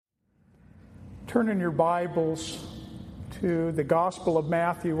Turn in your Bibles to the Gospel of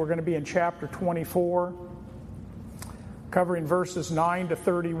Matthew. We're going to be in chapter 24, covering verses 9 to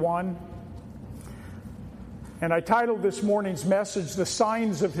 31. And I titled this morning's message, The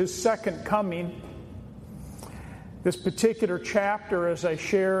Signs of His Second Coming. This particular chapter, as I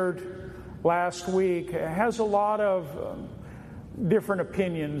shared last week, has a lot of different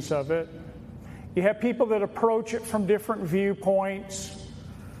opinions of it. You have people that approach it from different viewpoints.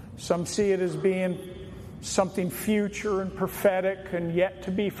 Some see it as being something future and prophetic and yet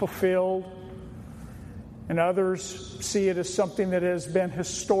to be fulfilled. And others see it as something that has been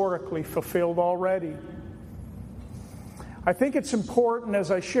historically fulfilled already. I think it's important, as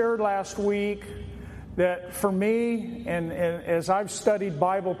I shared last week, that for me, and as I've studied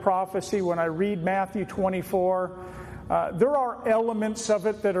Bible prophecy, when I read Matthew 24, there are elements of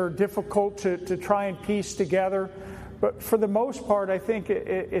it that are difficult to try and piece together. But for the most part, I think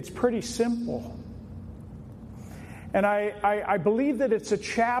it's pretty simple. And I believe that it's a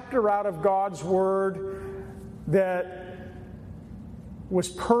chapter out of God's Word that was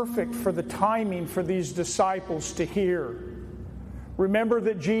perfect for the timing for these disciples to hear. Remember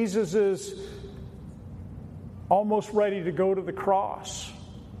that Jesus is almost ready to go to the cross,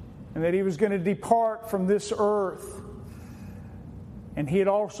 and that He was going to depart from this earth. And He had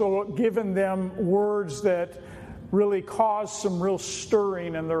also given them words that really caused some real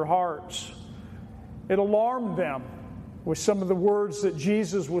stirring in their hearts. It alarmed them with some of the words that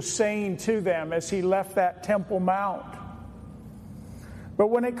Jesus was saying to them as He left that Temple Mount. But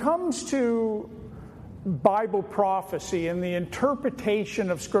when it comes to Bible prophecy and the interpretation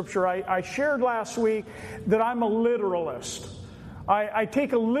of Scripture, I shared last week that I'm a literalist. I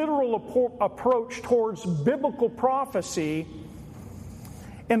take a literal approach towards biblical prophecy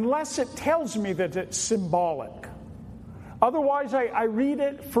unless it tells me that it's symbolic. Otherwise, I read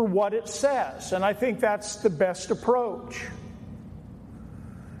it for what it says, and I think that's the best approach.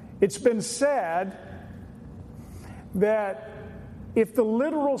 It's been said that if the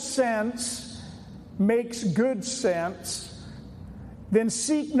literal sense makes good sense, then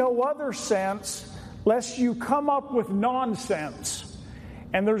seek no other sense, lest you come up with nonsense.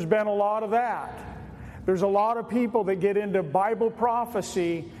 And there's been a lot of that. There's a lot of people that get into Bible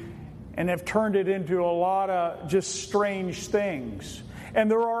prophecy and have turned it into a lot of just strange things. And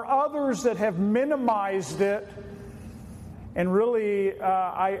there are others that have minimized it, and really,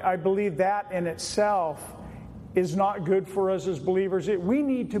 I believe that in itself is not good for us as believers. We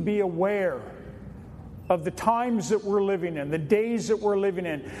need to be aware of the times that we're living in, the days that we're living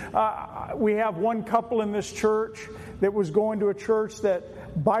in. We have one couple in this church that was going to a church that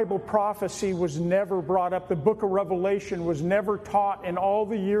Bible prophecy was never brought up. The book of Revelation was never taught in all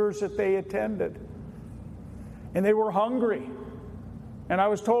the years that they attended. And they were hungry. And I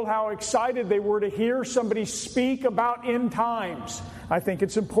was told how excited they were to hear somebody speak about end times. I think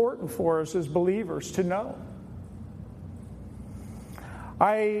it's important for us as believers to know.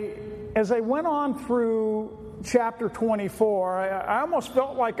 As I went on through chapter 24, I almost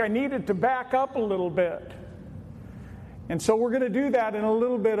felt like I needed to back up a little bit. And so we're going to do that in a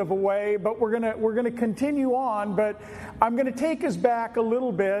little bit of a way, but we're going to continue on. But I'm going to take us back a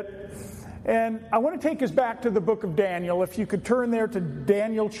little bit, and I want to take us back to the book of Daniel. If you could turn there to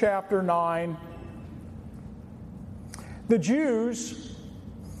Daniel chapter 9. The Jews,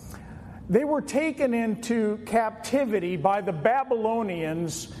 they were taken into captivity by the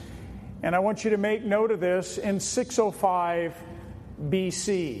Babylonians, and I want you to make note of this, in 605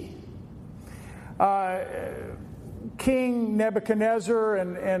 BC. King Nebuchadnezzar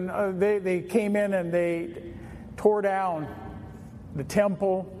and they came in and they tore down the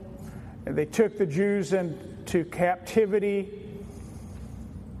temple, and they took the Jews into captivity.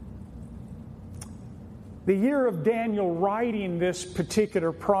 The year of Daniel writing this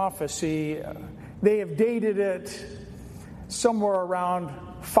particular prophecy, they have dated it somewhere around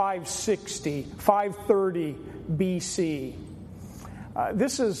 530 BC.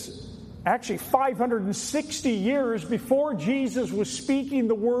 This is actually 560 years before Jesus was speaking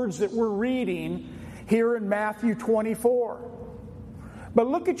the words that we're reading here in Matthew 24. But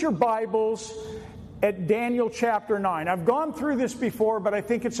look at your Bibles at Daniel chapter 9. I've gone through this before, but I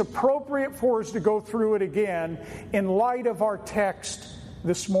think it's appropriate for us to go through it again in light of our text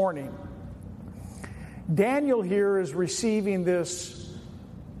this morning. Daniel here is receiving this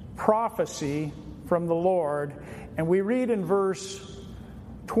prophecy from the Lord, and we read in verse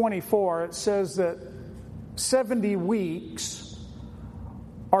 24, it says that 70 weeks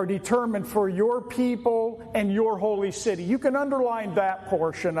are determined for your people and your holy city. You can underline that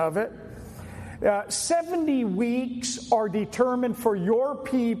portion of it. 70 weeks are determined for your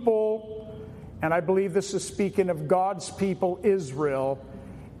people and I believe this is speaking of God's people, Israel,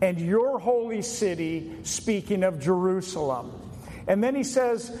 and your holy city, speaking of Jerusalem. And then he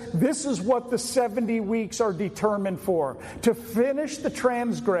says, this is what the 70 weeks are determined for: to finish the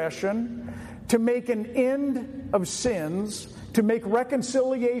transgression, to make an end of sins, to make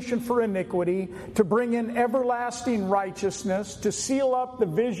reconciliation for iniquity, to bring in everlasting righteousness, to seal up the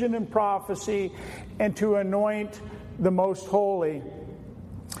vision and prophecy, and to anoint the most holy.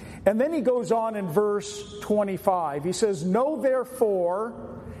 And then he goes on in verse 25. He says, know therefore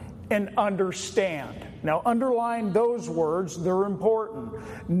and understand. Now underline those words, they're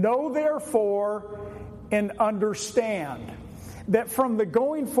important. Know therefore and understand that from the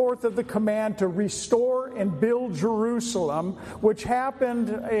going forth of the command to restore and build Jerusalem, which happened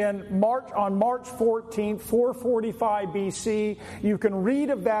on March 14th, 445 BC, you can read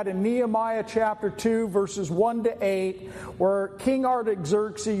of that in Nehemiah chapter 2, verses 1 to 8, where King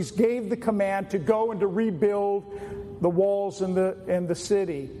Artaxerxes gave the command to go and to rebuild the walls in the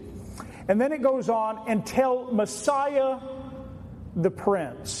city. And then it goes on, until Messiah the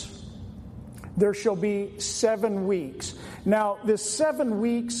Prince, there shall be 7 weeks. Now, this 7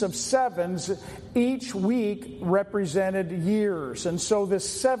 weeks of sevens, each week represented years. And so this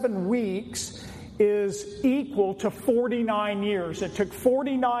 7 weeks is equal to 49 years. It took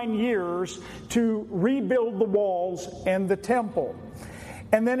 49 years to rebuild the walls and the temple.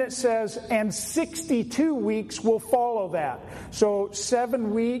 And then it says, and 62 weeks will follow that. So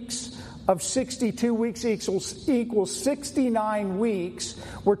 7 weeks of 62 weeks equals 69 weeks.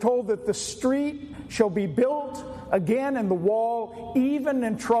 We're told that the street shall be built again and the wall even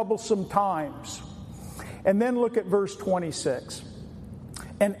in troublesome times. And then look at verse 26.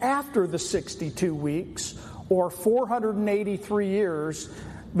 And after the 62 weeks, or 483 years,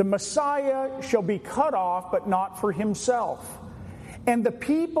 the Messiah shall be cut off, but not for himself. And the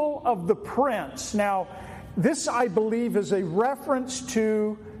people of the prince. Now, this, I believe, is a reference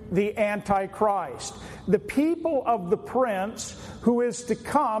to the Antichrist. The people of the prince who is to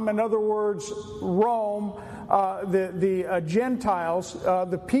come, in other words, Rome, the Gentiles,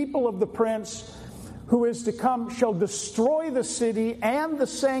 the people of the prince who is to come shall destroy the city and the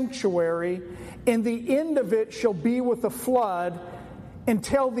sanctuary, and the end of it shall be with a flood.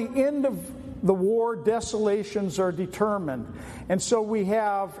 Until the end of the war, desolations are determined. And so we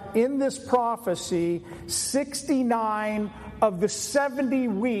have in this prophecy 69 of the 70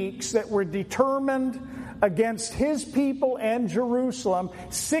 weeks that were determined against his people and Jerusalem.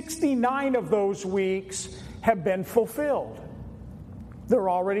 69 of those weeks have been fulfilled. They're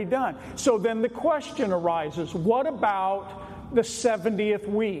already done. So then the question arises, what about the 70th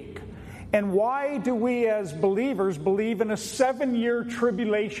week? And why do we as believers believe in a 7-year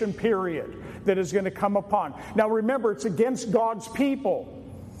tribulation period that is going to come upon? Now remember, it's against God's people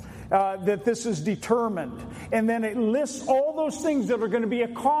that this is determined. And then it lists all those things that are going to be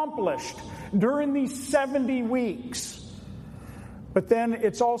accomplished during these 70 weeks. But then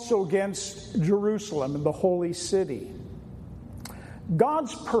it's also against Jerusalem and the holy city.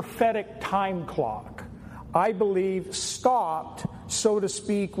 God's prophetic time clock, I believe, stopped, so to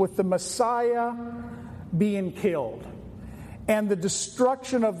speak, with the Messiah being killed and the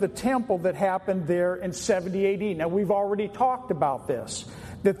destruction of the temple that happened there in 70 AD. Now, we've already talked about this,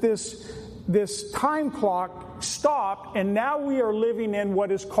 that this time clock stopped, and now we are living in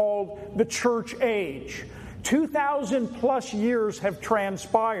what is called the church age. 2,000 plus years have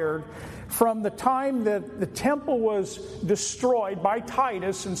transpired from the time that the temple was destroyed by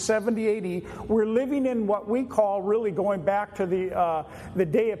Titus in 70 AD. We're living in what we call, really going back to the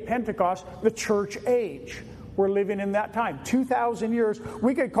day of Pentecost, the church age. We're living in that time. 2,000 years.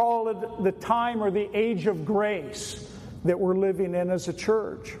 We could call it the time or the age of grace that we're living in as a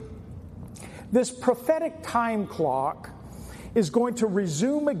church. This prophetic time clock is going to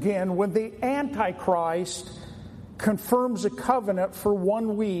resume again when the Antichrist confirms a covenant for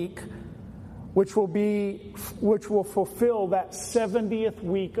 1 week, which will fulfill that 70th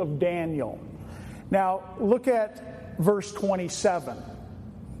week of Daniel. Now, look at verse 27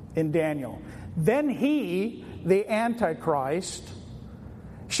 in Daniel. Then he, the Antichrist,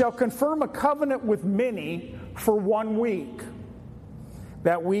 shall confirm a covenant with many for 1 week.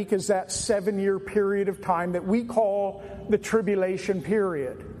 That week is that 7-year period of time that we call the tribulation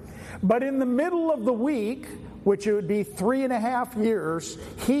period. But in the middle of the week, which it would be 3.5 years,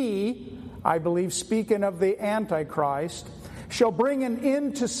 he, I believe, speaking of the Antichrist, shall bring an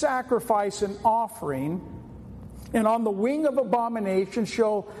end to sacrifice and offering, and on the wing of abomination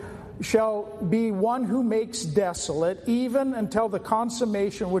shall be one who makes desolate, even until the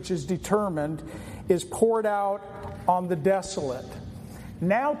consummation which is determined is poured out on the desolate.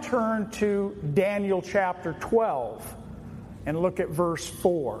 Now turn to Daniel chapter 12 and look at verse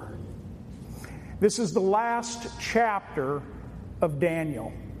 4. This is the last chapter of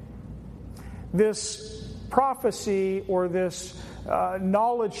Daniel. This prophecy or this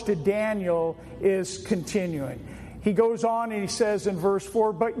knowledge to Daniel is continuing. He goes on and he says in verse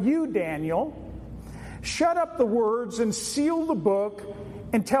 4, "But you, Daniel, shut up the words and seal the book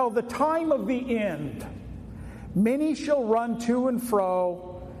until the time of the end. Many shall run to and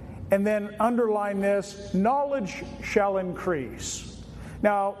fro," and then underline this, "knowledge shall increase."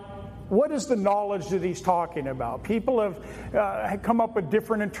 Now, what is the knowledge that he's talking about? People have come up with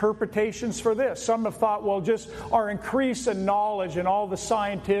different interpretations for this. Some have thought, well, just our increase in knowledge and all the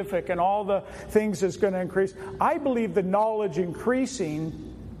scientific and all the things is going to increase. I believe the knowledge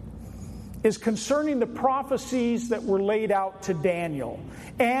increasing is concerning the prophecies that were laid out to Daniel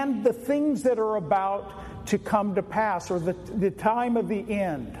and the things that are about to come to pass, or the time of the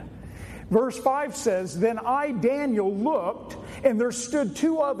end. Verse 5 says, "Then I, Daniel, looked, and there stood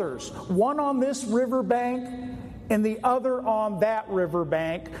two others, one on this riverbank and the other on that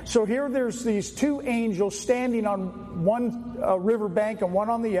riverbank." So here there's these two angels standing on one riverbank and one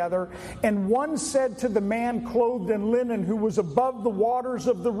on the other. "And one said to the man clothed in linen who was above the waters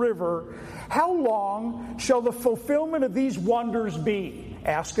of the river, 'How long shall the fulfillment of these wonders be?'"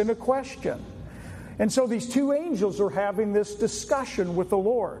 Asking a question. And so these two angels are having this discussion with the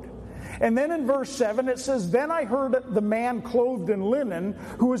Lord. And then in verse 7 it says, "Then I heard the man clothed in linen,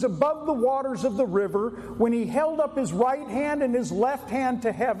 who was above the waters of the river, when he held up his right hand and his left hand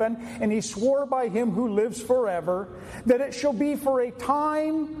to heaven, and he swore by him who lives forever, that it shall be for a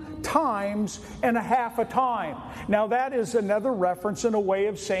time, times, and a half a time." Now that is another reference in a way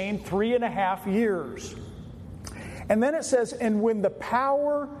of saying 3.5 years. And then it says, "And when the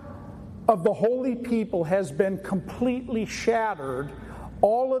power of the holy people has been completely shattered,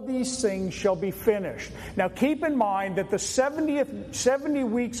 all of these things shall be finished." Now keep in mind that the 70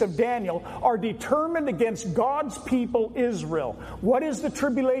 weeks of Daniel are determined against God's people Israel. What is the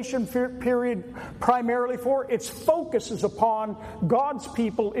tribulation period primarily for? Its focus is upon God's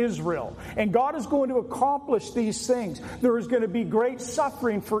people Israel. And God is going to accomplish these things. There is going to be great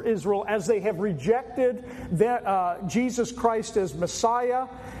suffering for Israel as they have rejected Jesus Christ as Messiah,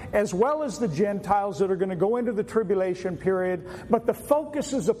 as well as the Gentiles that are going to go into the tribulation period. But the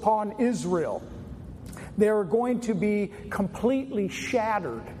focus is upon Israel. They are going to be completely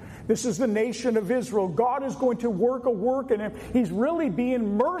shattered. This is the nation of Israel. God is going to work a work in him. He's really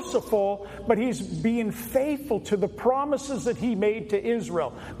being merciful, but he's being faithful to the promises that he made to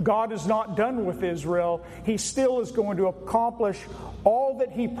Israel. God is not done with Israel. He still is going to accomplish all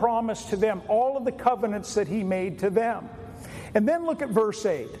that he promised to them, all of the covenants that he made to them. And then look at verse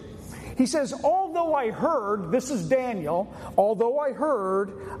 8. He says, "Although I heard," this is Daniel, "although I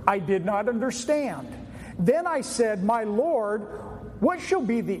heard, I did not understand. Then I said, 'My Lord, what shall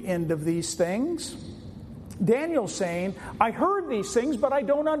be the end of these things?'" Daniel saying, "I heard these things, but I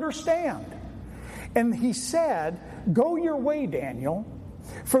don't understand." And he said, "Go your way, Daniel,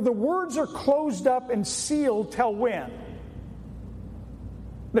 for the words are closed up and sealed till when?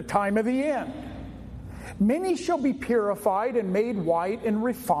 The time of the end. Many shall be purified and made white and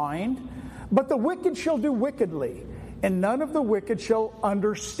refined, but the wicked shall do wickedly, and none of the wicked shall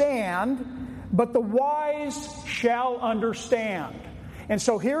understand, but the wise shall understand." And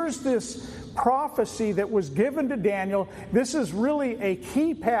so here's this prophecy that was given to Daniel. This is really a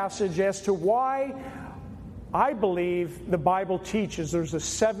key passage as to why I believe the Bible teaches there's a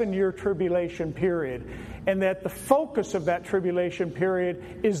 7-year tribulation period, and that the focus of that tribulation period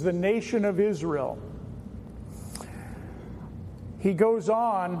is the nation of Israel. He goes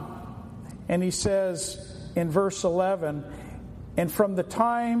on and he says in verse 11, "And from the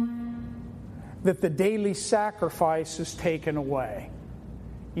time that the daily sacrifice is taken away."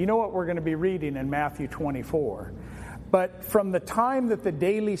 You know what we're going to be reading in Matthew 24. "But from the time that the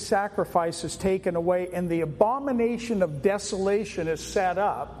daily sacrifice is taken away and the abomination of desolation is set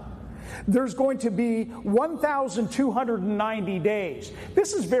up, there's going to be 1,290 days.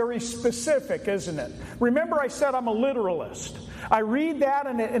 This is very specific, isn't it? Remember I said I'm a literalist. I read that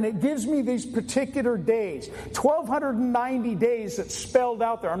and it gives me these particular days. 1,290 days that's spelled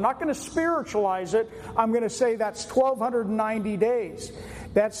out there. I'm not going to spiritualize it. I'm going to say that's 1,290 days.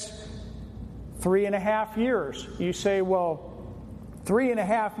 That's 3.5 years. You say, well,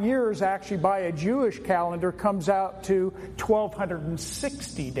 3.5 years, actually, by a Jewish calendar, comes out to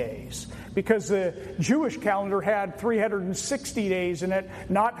 1,260 days. Because the Jewish calendar had 360 days in it,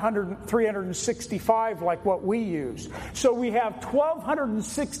 not 365 like what we use. So we have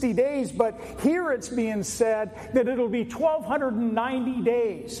 1,260 days, but here it's being said that it'll be 1,290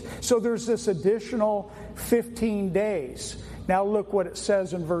 days. So there's this additional 15 days. Now look what it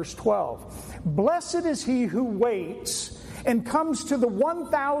says in verse 12. Blessed is he who waits and comes to the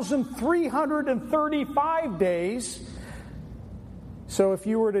 1,335 days. So if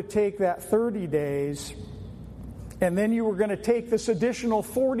you were to take that 30 days, and then you were going to take this additional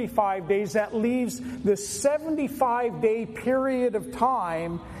 45 days, that leaves the 75-day period of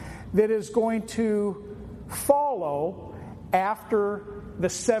time that is going to follow after the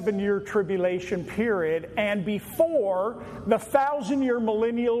 7-year tribulation period and before the 1,000-year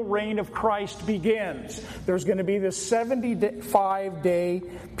millennial reign of Christ begins. There's going to be this 75-day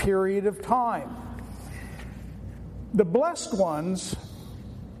period of time. The blessed ones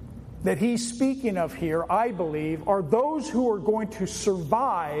that he's speaking of here, I believe, are those who are going to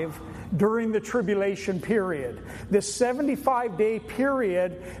survive during the tribulation period. This 75-day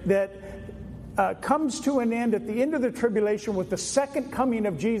period that comes to an end at the end of the tribulation with the second coming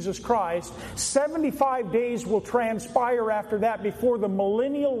of Jesus Christ. 75 days will transpire after that before the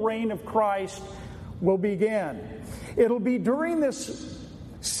millennial reign of Christ will begin. It'll be during this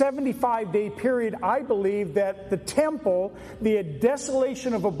 75-day period, I believe, that the temple, the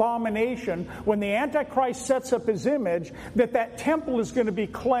desolation of abomination, when the Antichrist sets up his image, that temple is going to be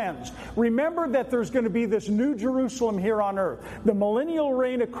cleansed. Remember that there's going to be this new Jerusalem here on earth. The millennial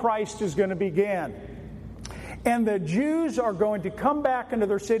reign of Christ is going to begin. And the Jews are going to come back into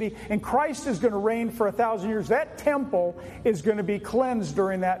their city, and Christ is going to reign for 1,000 years. That temple is going to be cleansed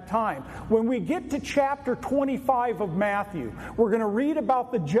during that time. When we get to chapter 25 of Matthew, we're going to read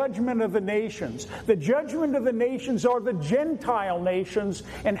about the judgment of the nations. The judgment of the nations are the Gentile nations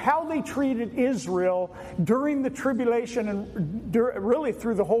and how they treated Israel during the tribulation and really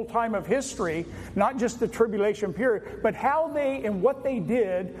through the whole time of history, not just the tribulation period, but how they and what they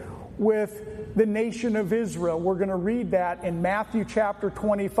did with the nation of Israel. We're going to read that in Matthew chapter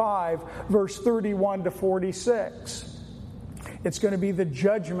 25, verse 31 to 46. It's going to be the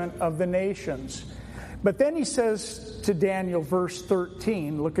judgment of the nations. But then he says to Daniel, verse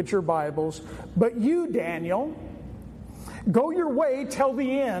 13, look at your Bibles, but you, Daniel, go your way till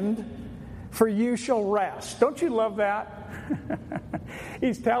the end, for you shall rest. Don't you love that?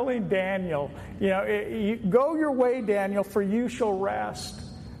 He's telling Daniel, go your way, Daniel, for you shall rest.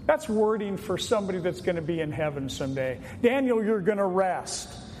 That's wording for somebody that's going to be in heaven someday. Daniel, you're going to rest.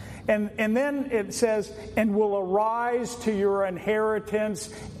 And then it says, and will arise to your inheritance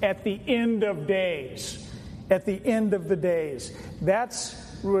at the end of days. At the end of the days. That's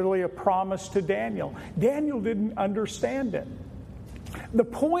really a promise to Daniel. Daniel didn't understand it. The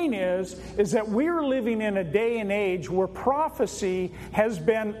point is that we're living in a day and age where prophecy has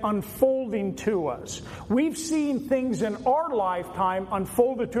been unfolding to us. We've seen things in our lifetime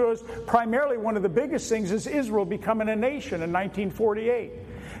unfolded to us. Primarily, one of the biggest things is Israel becoming a nation in 1948.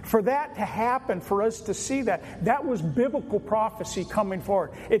 For that to happen, for us to see that was biblical prophecy coming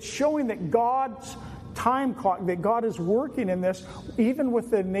forward. It's showing that God's time clock, that God is working in this, even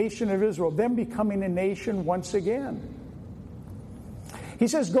with the nation of Israel, them becoming a nation once again. He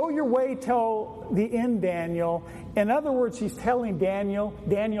says, go your way till the end, Daniel. In other words, he's telling Daniel,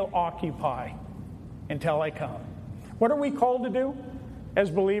 occupy until I come. What are we called to do as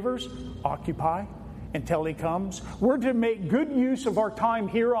believers? Occupy until he comes. We're to make good use of our time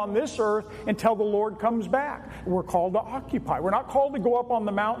here on this earth until the Lord comes back. We're called to occupy. We're not called to go up on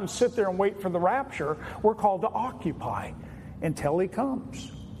the mountain, sit there and wait for the rapture. We're called to occupy until he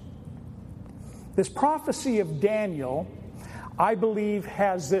comes. This prophecy of Daniel, I believe,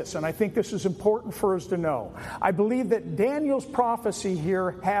 has this, and I think this is important for us to know. I believe that Daniel's prophecy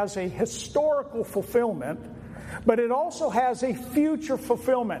here has a historical fulfillment, but it also has a future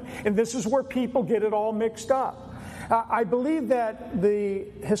fulfillment. And this is where people get it all mixed up. I believe that the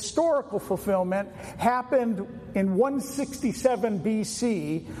historical fulfillment happened in 167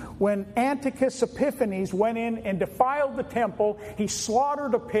 BC when Antiochus Epiphanes went in and defiled the temple. He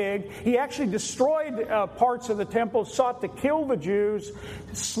slaughtered a pig. He actually destroyed parts of the temple, sought to kill the Jews,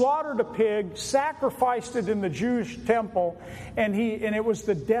 slaughtered a pig, sacrificed it in the Jewish temple, and it was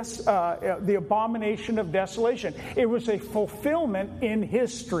the abomination of desolation. It was a fulfillment in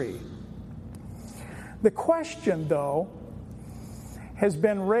history. The question, though, has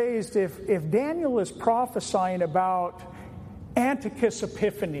been raised if Daniel is prophesying about Antiochus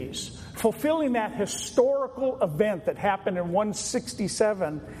Epiphanes, fulfilling that historical event that happened in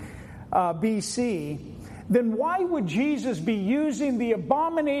 167 BC, then why would Jesus be using the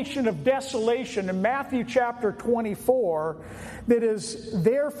abomination of desolation in Matthew chapter 24 that is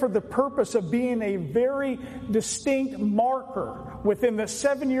there for the purpose of being a very distinct marker within the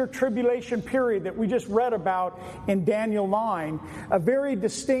 7-year tribulation period that we just read about in Daniel 9, a very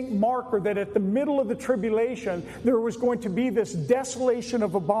distinct marker that at the middle of the tribulation there was going to be this desolation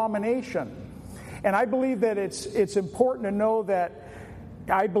of abomination. And I believe that it's important to know that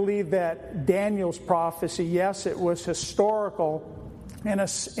I believe that Daniel's prophecy, yes, it was historical and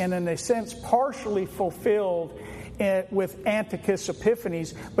in a sense partially fulfilled with Antiochus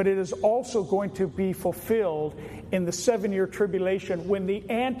Epiphanes, but it is also going to be fulfilled in the 7-year tribulation when the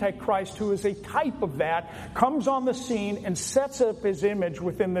Antichrist, who is a type of that, comes on the scene and sets up his image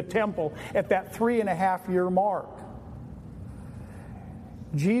within the temple at that 3.5-year mark.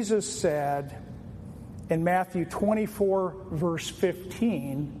 Jesus said in Matthew 24, verse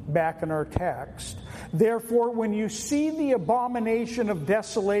 15, back in our text, "Therefore, when you see the abomination of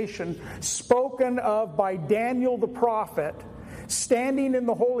desolation spoken of by Daniel the prophet, standing in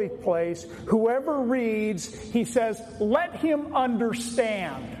the holy place, whoever reads," he says, "let him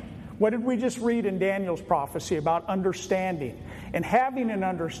understand." What did we just read in Daniel's prophecy about understanding and having an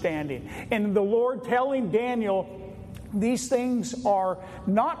understanding? And the Lord telling Daniel, these things are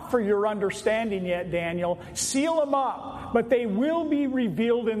not for your understanding yet, Daniel. Seal them up, but they will be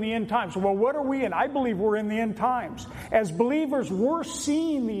revealed in the end times. Well, what are we in? I believe we're in the end times. As believers, we're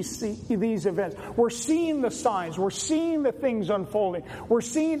seeing these events. We're seeing the signs. We're seeing the things unfolding. We're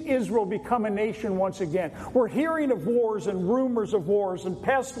seeing Israel become a nation once again. We're hearing of wars and rumors of wars and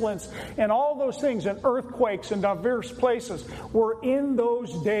pestilence and all those things and earthquakes in diverse places. We're in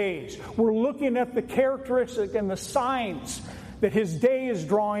those days. We're looking at the characteristics and the signs that his day is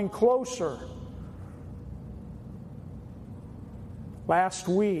drawing closer. Last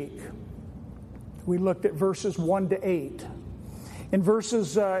week, we looked at verses 1 to 8. In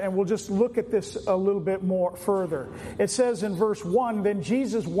verses, and we'll just look at this a little bit more further. It says in verse 1, "Then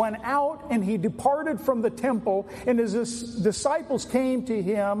Jesus went out and he departed from the temple, and his disciples came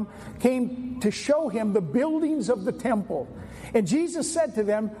to show him the buildings of the temple. And Jesus said to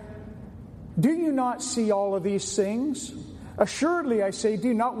them, 'Do you not see all of these things? Assuredly, I say to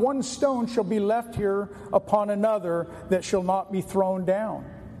you, not one stone shall be left here upon another that shall not be thrown down.'"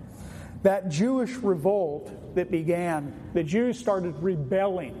 That Jewish revolt that began, the Jews started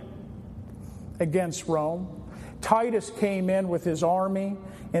rebelling against Rome. Titus came in with his army,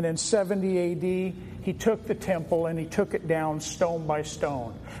 and in 70 AD, he took the temple and he took it down stone by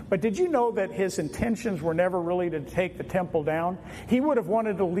stone. But did you know that his intentions were never really to take the temple down? He would have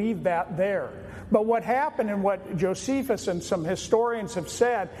wanted to leave that there. But what happened, and what Josephus and some historians have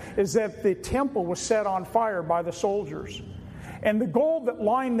said, is that the temple was set on fire by the soldiers. And the gold that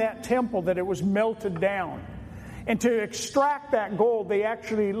lined that temple, that it was melted down. And to extract that gold, they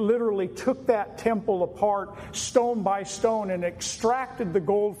actually literally took that temple apart stone by stone and extracted the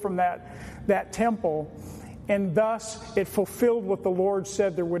gold from that temple. And thus it fulfilled what the Lord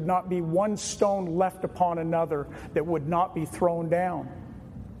said, there would not be one stone left upon another that would not be thrown down.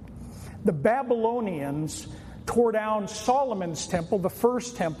 The Babylonians tore down Solomon's temple, the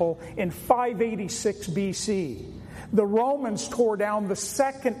first temple, in 586 BC. The Romans tore down the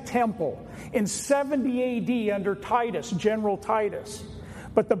second temple in 70 AD under Titus, General Titus.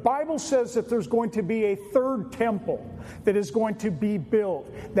 But the Bible says that there's going to be a third temple that is going to be built.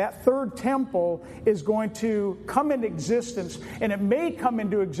 That third temple is going to come into existence, and it may come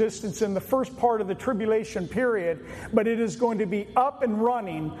into existence in the first part of the tribulation period, but it is going to be up and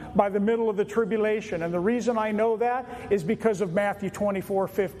running by the middle of the tribulation. And the reason I know that is because of Matthew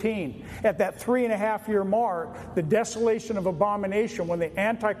 24:15. At that 3.5-year mark, the desolation of abomination, when the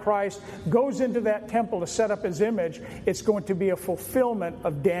Antichrist goes into that temple to set up his image, it's going to be a fulfillment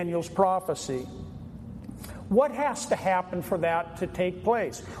of Daniel's prophecy. What has to happen for that to take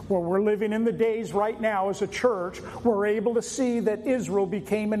place? Well, we're living in the days right now as a church. We're able to see that Israel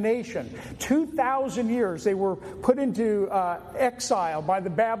became a nation. 2,000 years they were put into exile by the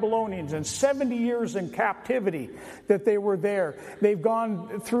Babylonians, and 70 years in captivity that they were there. They've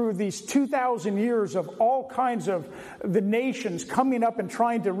gone through these 2,000 years of all kinds of the nations coming up and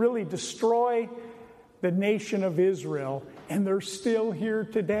trying to really destroy the nation of Israel, and they're still here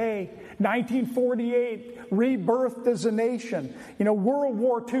today. 1948, rebirthed as a nation. World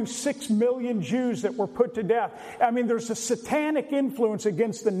War II, 6 million Jews that were put to death. I mean, there's a satanic influence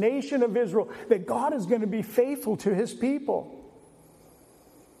against the nation of Israel that God is going to be faithful to his people.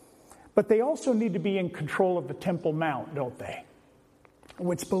 But they also need to be in control of the Temple Mount, don't they?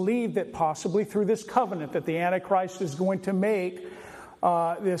 It's believed that possibly through this covenant that the Antichrist is going to make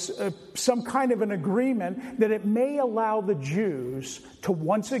some kind of an agreement that it may allow the Jews to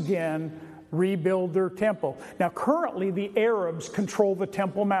once again rebuild their temple. Now, currently, the Arabs control the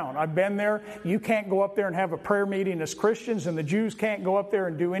Temple Mount. I've been there. You can't go up there and have a prayer meeting as Christians, and the Jews can't go up there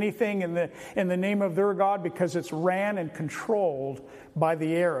and do anything in the name of their God, because it's ran and controlled by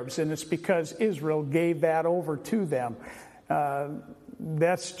the Arabs, and it's because Israel gave that over to them.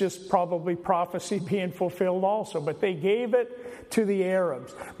 That's just probably prophecy being fulfilled also. But they gave it to the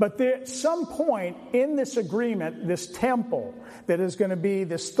Arabs. But at some point in this agreement, this temple that is going to be,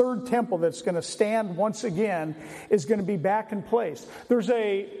 this third temple that's going to stand once again, is going to be back in place. There's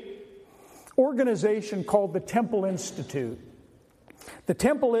a organization called the Temple Institute. The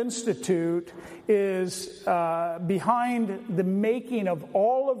Temple Institute is behind the making of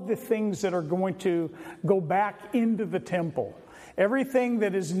all of the things that are going to go back into the temple. Everything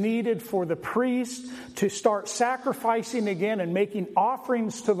that is needed for the priest to start sacrificing again and making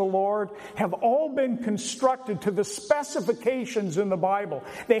offerings to the Lord have all been constructed to the specifications in the Bible.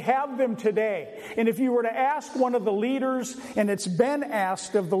 They have them today. And if you were to ask one of the leaders, and it's been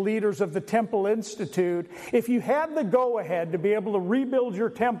asked of the leaders of the Temple Institute, if you had the go-ahead to be able to rebuild your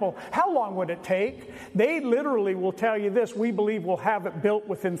temple, how long would it take? They literally will tell you this: we believe we'll have it built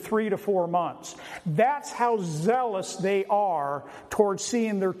within 3 to 4 months. That's how zealous they are towards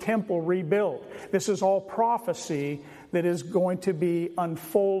seeing their temple rebuilt. This is all prophecy that is going to be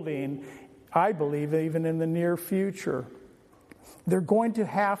unfolding, I believe, even in the near future. They're going to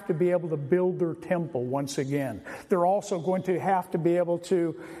have to be able to build their temple once again. They're also going to have to be able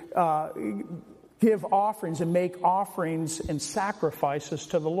to give offerings and make offerings and sacrifices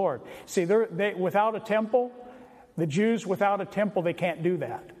to the Lord. See, they without a temple, the Jews without a temple, they can't do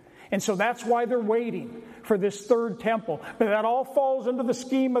that. And so that's why they're waiting for this third temple. But that all falls into the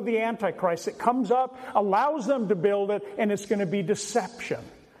scheme of the Antichrist. It comes up, allows them to build it, and it's going to be deception.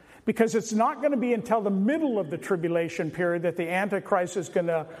 Because it's not going to be until the middle of the tribulation period that the Antichrist is going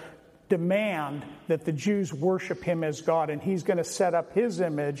to demand that the Jews worship him as God. And he's going to set up his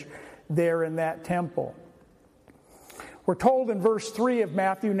image there in that temple. We're told in verse 3 of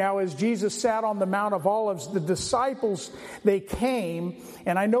Matthew, now as Jesus sat on the Mount of Olives, the disciples, they came,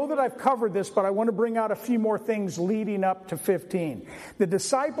 and I know that I've covered this, but I want to bring out a few more things leading up to 15. The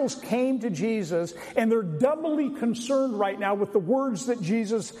disciples came to Jesus, and they're doubly concerned right now with the words that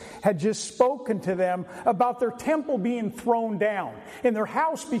Jesus had just spoken to them about their temple being thrown down and their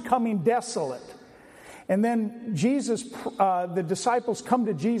house becoming desolate. And then the disciples come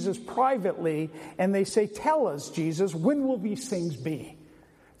to Jesus privately and they say, tell us, Jesus, when will these things be?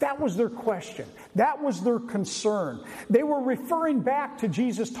 That was their question. That was their concern. They were referring back to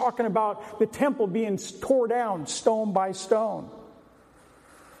Jesus talking about the temple being torn down stone by stone.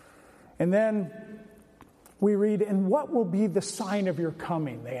 And then we read, and what will be the sign of your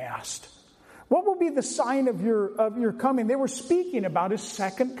coming? They asked. What will be the sign of your coming? They were speaking about his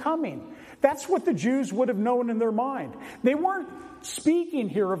second coming. That's what the Jews would have known in their mind. They weren't speaking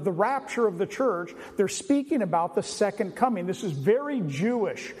here of the rapture of the church. They're speaking about the second coming. This is very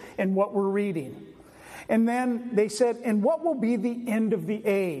Jewish in what we're reading. And then they said, and what will be the end of the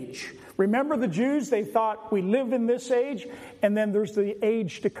age? Remember the Jews, they thought we live in this age, and then there's the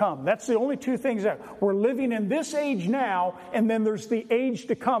age to come. That's the only two things that we're living in this age now, and then there's the age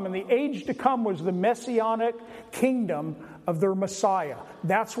to come. And the age to come was the messianic kingdom of their Messiah.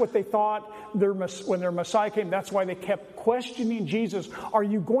 That's what they thought when their Messiah came. That's why they kept questioning Jesus. Are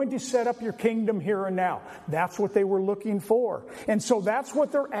you going to set up your kingdom here and now? That's what they were looking for. And so that's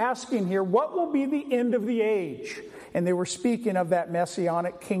what they're asking here. What will be the end of the age? And they were speaking of that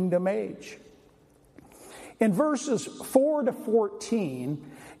messianic kingdom age. In verses 4 to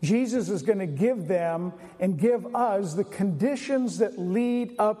 14, Jesus is going to give them and give us the conditions that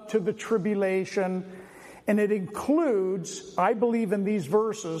lead up to the tribulation. And it includes, I believe in these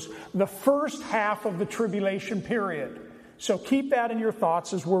verses, the first half of the tribulation period. So keep that in your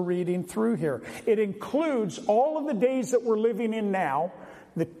thoughts as we're reading through here. It includes all of the days that we're living in now,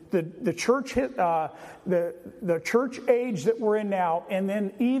 the church age that we're in now, and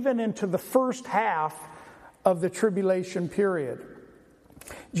then even into the first half of the tribulation period.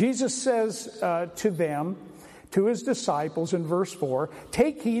 Jesus says to them, to his disciples in verse 4,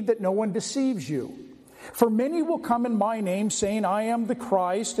 take heed that no one deceives you. For many will come in my name, saying, I am the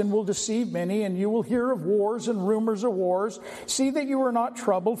Christ, and will deceive many, and you will hear of wars and rumors of wars. See that you are not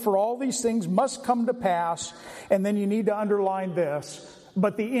troubled, for all these things must come to pass. And then you need to underline this,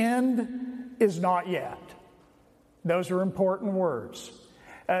 but the end is not yet. Those are important words.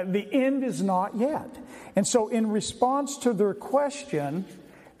 The end is not yet. And so in response to their question,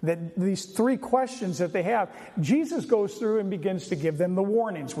 that these three questions that they have, Jesus goes through and begins to give them the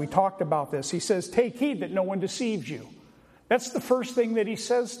warnings. We talked about this. He says, take heed that no one deceives you. That's the first thing that he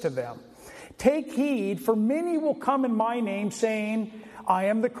says to them. Take heed, for many will come in my name saying, I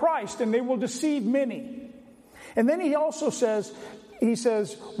am the Christ, and they will deceive many. And then he also says,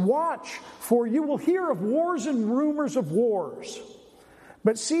 watch, for you will hear of wars and rumors of wars.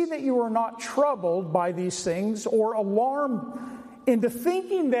 But see that you are not troubled by these things or alarmed into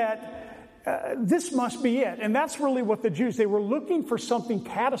thinking that this must be it. And that's really what the Jews, they were looking for something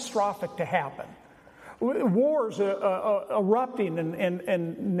catastrophic to happen. Wars erupting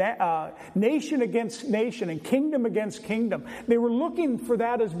and nation against nation and kingdom against kingdom. They were looking for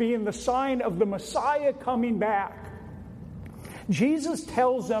that as being the sign of the Messiah coming back. Jesus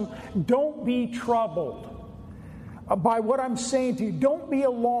tells them, don't be troubled by what I'm saying to you. Don't be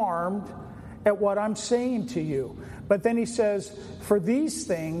alarmed at what I'm saying to you. But then he says, for these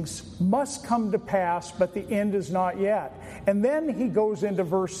things must come to pass, but the end is not yet. And then he goes into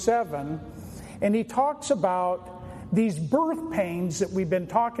verse 7, and he talks about these birth pains that we've been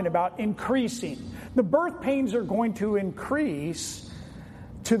talking about increasing. The birth pains are going to increase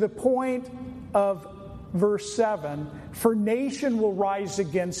to the point of verse 7, for nation will rise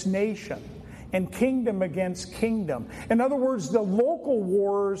against nation, and kingdom against kingdom. In other words, the local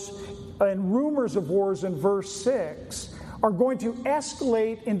wars and rumors of wars in verse 6 are going to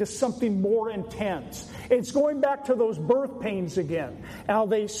escalate into something more intense. It's going back to those birth pains again. How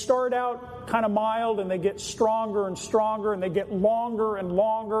they start out kind of mild and they get stronger and stronger and they get longer and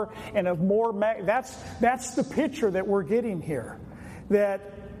longer and of more. That's the picture that we're getting here. That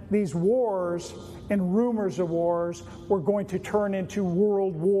these wars and rumors of wars were going to turn into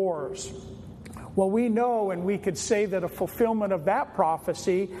world wars. Well, we know, and we could say that a fulfillment of that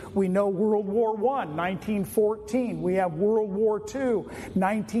prophecy, we know World War I, 1914. We have World War II,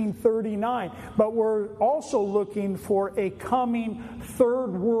 1939. But we're also looking for a coming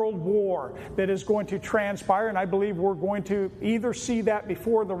third world war that is going to transpire, and I believe we're going to either see that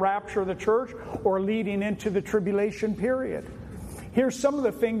before the rapture of the church or leading into the tribulation period. Here's some of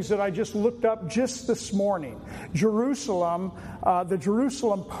the things that I just looked up just this morning. Jerusalem, the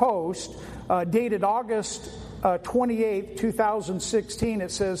Jerusalem Post, dated August 28, 2016,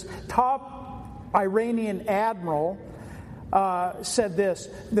 it says, top Iranian admiral said this,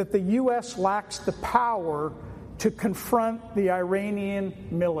 that the U.S. lacks the power to confront the Iranian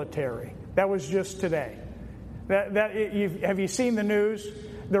military. That was just today. Have you seen the news?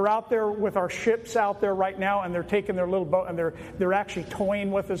 They're out there with our ships out there right now, and they're taking their little boat, and they're actually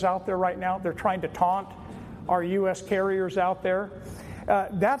toying with us out there right now. They're trying to taunt our U.S. carriers out there.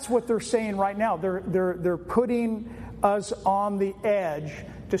 That's what they're saying right now. They're putting us on the edge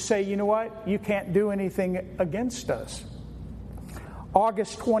to say, you know what? You can't do anything against us.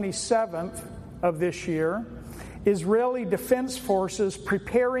 August 27th of this year, Israeli Defense Forces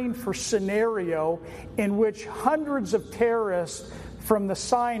preparing for scenario in which hundreds of terrorists from the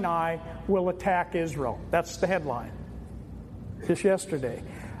Sinai will attack Israel. That's the headline. Just yesterday.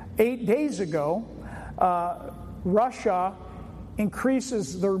 8 days ago, Russia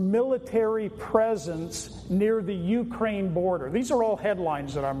increases their military presence near the Ukraine border. These are all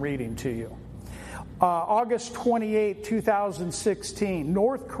headlines that I'm reading to you. August 28, 2016,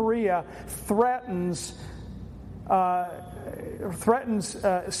 North Korea says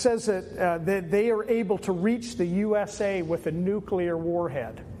that they are able to reach the USA with a nuclear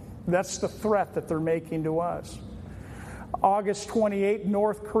warhead. That's the threat that they're making to us. August 28,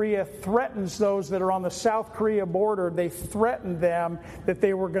 North Korea threatens those that are on the South Korea border. They threatened them that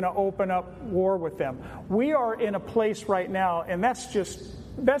they were going to open up war with them. We are in a place right now, and that's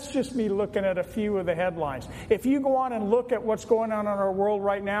just me looking at a few of the headlines. If you go on and look at what's going on in our world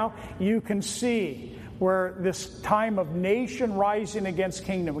right now, you can see where this time of nation rising against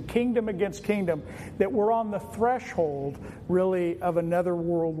kingdom, kingdom against kingdom, that we're on the threshold, really, of another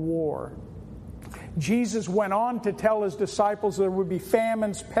world war. Jesus went on to tell his disciples there would be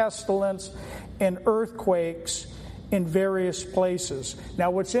famines, pestilence, and earthquakes in various places.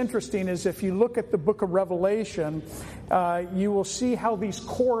 Now, what's interesting is if you look at the book of Revelation, you will see how these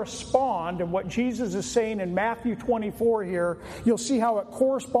correspond, and what Jesus is saying in Matthew 24 here, you'll see how it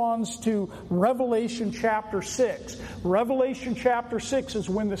corresponds to Revelation chapter 6. Revelation chapter 6 is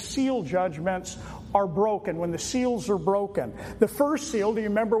when the seal judgments are broken, when the seals are broken. The first seal, do you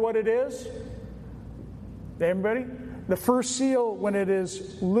remember what it is? Everybody? The first seal, when it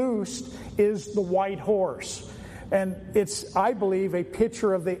is loosed, is the white horse. And it's, I believe, a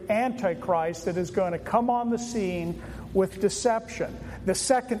picture of the Antichrist that is going to come on the scene with deception. The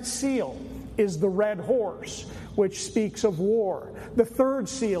second seal is the red horse, which speaks of war. The third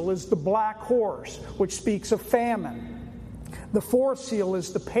seal is the black horse, which speaks of famine. The fourth seal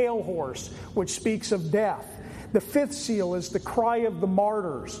is the pale horse, which speaks of death. The fifth seal is the cry of the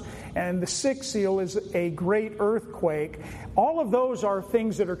martyrs. And the sixth seal is a great earthquake. All of those are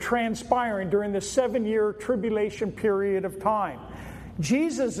things that are transpiring during the 7-year tribulation period of time.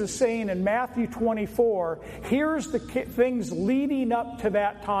 Jesus is saying in Matthew 24, here's the things leading up to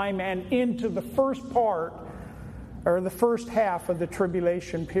that time and into the first part, or the first half of the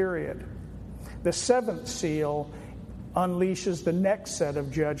tribulation period. The seventh seal unleashes the next set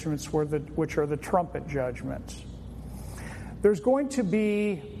of judgments, which are the trumpet judgments. There's going to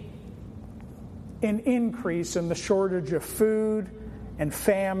be an increase in the shortage of food and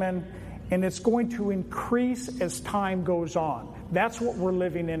famine, and it's going to increase as time goes on. That's what we're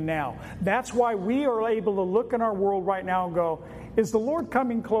living in now. That's why we are able to look in our world right now and go, is the Lord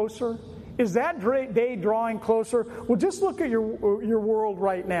coming closer? Is that day drawing closer? Well, just look at your world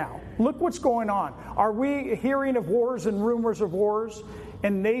right now. Look what's going on. Are we hearing of wars and rumors of wars?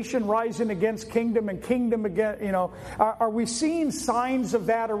 And nation rising against kingdom and kingdom against, are we seeing signs of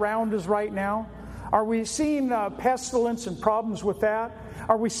that around us right now? Are we seeing pestilence and problems with that?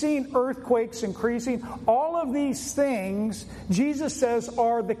 Are we seeing earthquakes increasing? All of these things, Jesus says,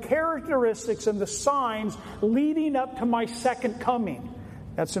 are the characteristics and the signs leading up to my second coming.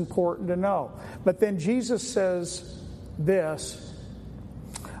 That's important to know. But then Jesus says this.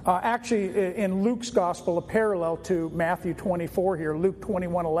 Actually, in Luke's gospel, a parallel to Matthew 24 here, Luke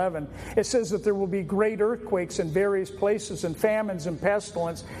 21:11, it says that there will be great earthquakes in various places and famines and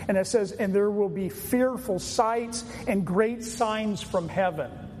pestilence. And it says, and there will be fearful sights and great signs from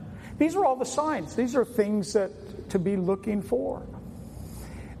heaven. These are all the signs. These are things that to be looking for.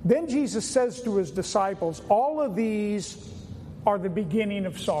 Then Jesus says to his disciples, all of these are the beginning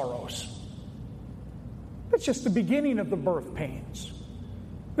of sorrows. It's just the beginning of the birth pains.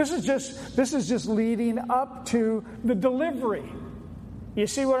 This is just leading up to the delivery. You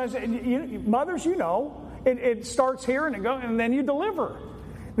see what I'm saying? Mothers, it starts here and then you deliver.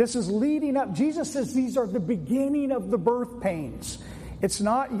 This is leading up. Jesus says these are the beginning of the birth pains. It's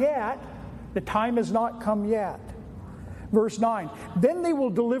not yet. The time has not come yet. Verse 9, then they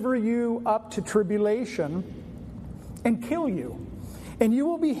will deliver you up to tribulation and kill you. And you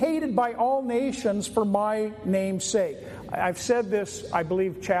will be hated by all nations for my name's sake. I've said this, I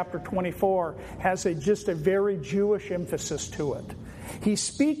believe chapter 24 has just a very Jewish emphasis to it. He's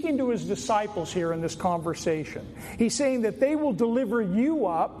speaking to his disciples here in this conversation. He's saying that they will deliver you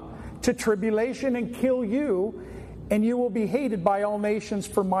up to tribulation and kill you, and you will be hated by all nations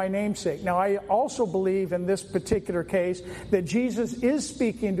for my name's sake. Now, I also believe in this particular case that Jesus is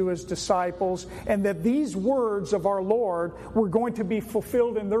speaking to his disciples and that these words of our Lord were going to be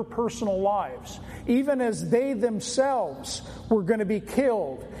fulfilled in their personal lives, even as they themselves were going to be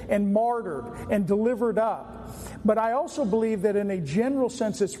killed and martyred and delivered up. But I also believe that in a general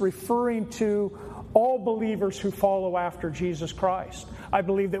sense it's referring to all believers who follow after Jesus Christ. I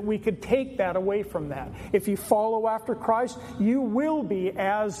believe that we could take that away from that. If you follow after Christ, you will be,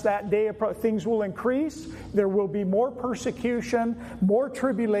 as that day approaches, things will increase. There will be more persecution, more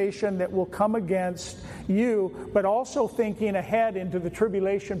tribulation that will come against you. But also thinking ahead into the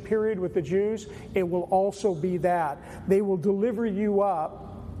tribulation period with the Jews, it will also be that. They will deliver you up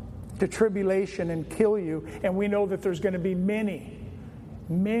to tribulation and kill you. And we know that there's going to be many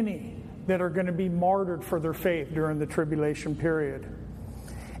that are going to be martyred for their faith during the tribulation period.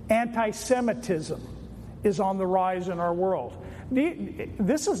 Anti-Semitism is on the rise in our world.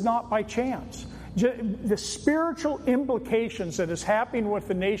 This is not by chance. The spiritual implications that is happening with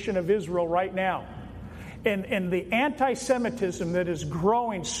the nation of Israel right now, and the anti-Semitism that is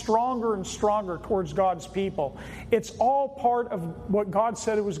growing stronger and stronger towards God's people, it's all part of what God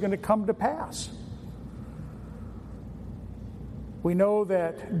said it was going to come to pass. We know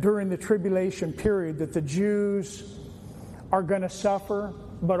that during the tribulation period that the Jews are going to suffer,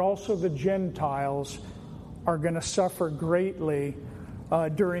 but also the Gentiles are going to suffer greatly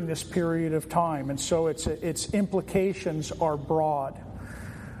during this period of time. And so its implications are broad.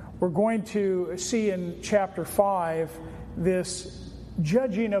 We're going to see in chapter 5 this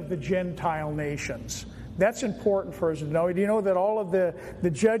judging of the Gentile nations. That's important for us to know. Do you know that all of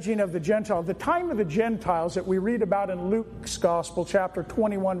the judging of the Gentiles, the time of the Gentiles that we read about in Luke's Gospel, chapter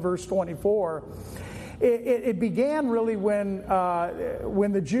 21, verse 24, it began really when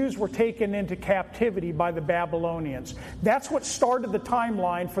the Jews were taken into captivity by the Babylonians. That's what started the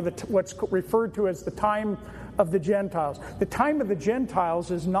timeline for what's referred to as the time of the Gentiles. The time of the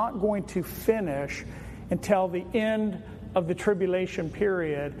Gentiles is not going to finish until the end of the tribulation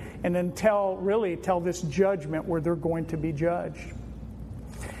period and until this judgment where they're going to be judged.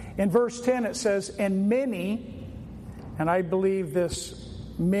 In verse 10 it says, and many, and I believe this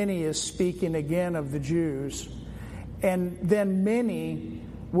many is speaking again of the Jews, and then many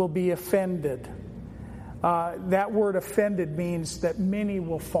will be offended. That word offended means that many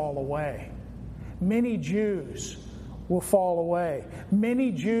will fall away. Many Jews will fall away.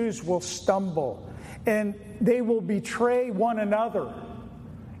 Many Jews will stumble, and they will betray one another.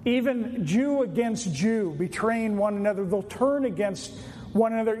 Even Jew against Jew, betraying one another. They'll turn against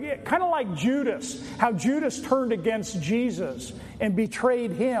one another. Yeah, kind of like Judas, how Judas turned against Jesus and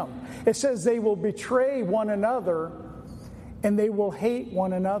betrayed him. It says they will betray one another and they will hate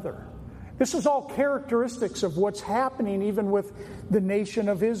one another. This is all characteristics of what's happening even with the nation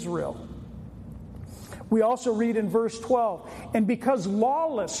of Israel. We also read in verse 12, and because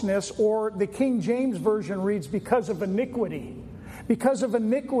lawlessness, or the King James Version reads because of iniquity,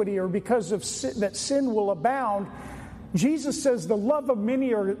 or because of sin, that sin will abound, Jesus says the love of many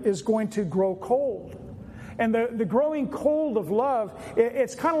is going to grow cold. And the growing cold of love,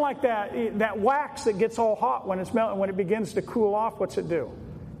 it's kind of like that wax that gets all hot when it's melting. When it begins to cool off, what's it do?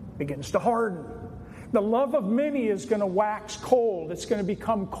 It begins to harden. The love of many is going to wax cold. It's going to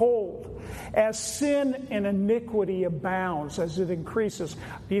become cold. As sin and iniquity abounds, as it increases.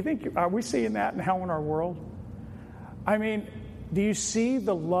 Do you think, are we seeing that now in our world? I mean, do you see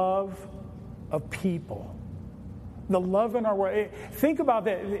the love of people? The love in our world. Think about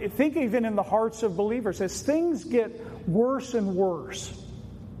that. Think even in the hearts of believers. As things get worse and worse,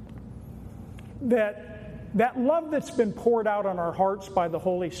 that love that's been poured out on our hearts by the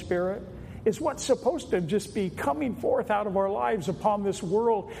Holy Spirit is what's supposed to just be coming forth out of our lives upon this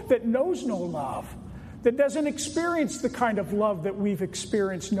world that knows no love, that doesn't experience the kind of love that we've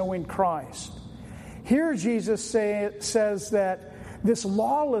experienced knowing Christ. Here Jesus says that this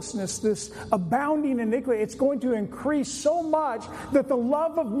lawlessness, this abounding iniquity, it's going to increase so much that the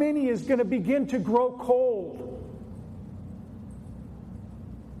love of many is going to begin to grow cold.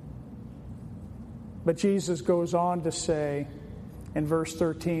 But Jesus goes on to say in verse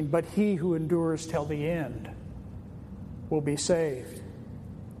 13, but he who endures till the end will be saved.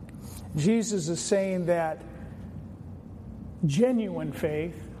 Jesus is saying that genuine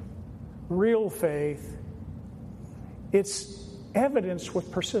faith, real faith, it's evidenced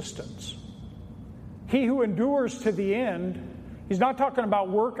with persistence. He who endures to the end, he's not talking about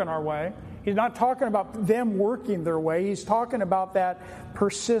working our way. He's not talking about them working their way. He's talking about that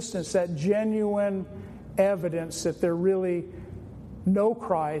persistence, that genuine evidence that they really know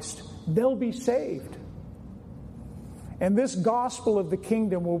Christ. They'll be saved. And this gospel of the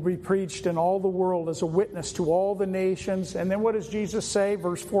kingdom will be preached in all the world as a witness to all the nations. And then what does Jesus say?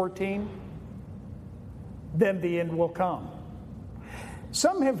 Verse 14. Then the end will come.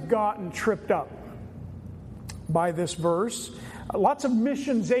 Some have gotten tripped up by this verse. Lots of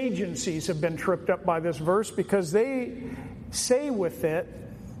missions agencies have been tripped up by this verse because they say with it,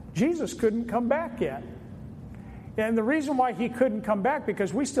 Jesus couldn't come back yet. And the reason why he couldn't come back,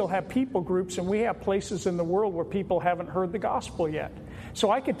 because we still have people groups and we have places in the world where people haven't heard the gospel yet. So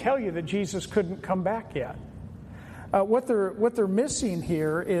I could tell you that Jesus couldn't come back yet. What they're missing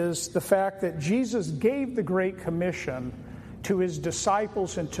here is the fact that Jesus gave the Great Commission to his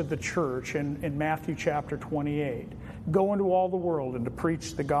disciples and to the church in Matthew chapter 28. Go into all the world and to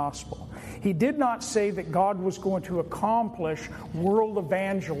preach the gospel. He did not say that God was going to accomplish world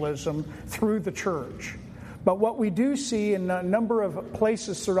evangelism through the church. But what we do see in a number of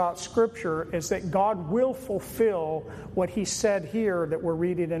places throughout Scripture is that God will fulfill what he said here that we're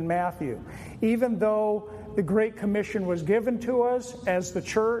reading in Matthew. Even though the Great Commission was given to us as the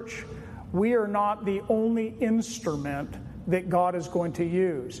church, we are not the only instrument that God is going to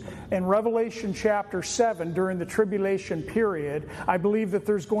use. In Revelation chapter 7, during the tribulation period, I believe that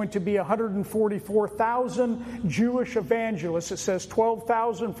there's going to be 144,000 Jewish evangelists. It says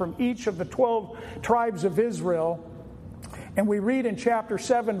 12,000 from each of the 12 tribes of Israel. And we read in chapter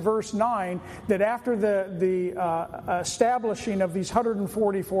 7, verse 9, that after the establishing of these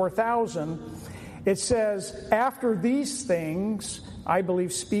 144,000, it says, after these things, I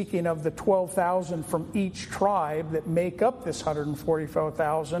believe speaking of the 12,000 from each tribe that make up this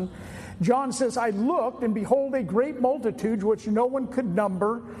 144,000, John says, I looked, and behold, a great multitude which no one could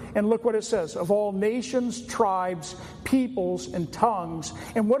number. And look what it says, of all nations, tribes, peoples, and tongues.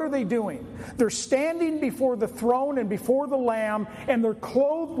 And what are they doing? They're standing before the throne and before the Lamb, and they're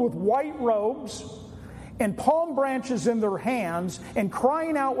clothed with white robes, and palm branches in their hands, and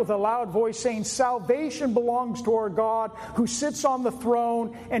crying out with a loud voice, saying, "Salvation belongs to our God who sits on the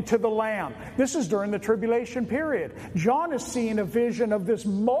throne and to the Lamb." This is during the tribulation period. John is seeing a vision of this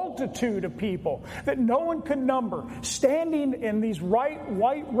multitude of people that no one could number, standing in these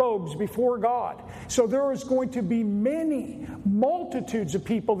white robes before God. So there is going to be many multitudes of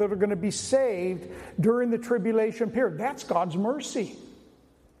people that are going to be saved during the tribulation period. That's God's mercy.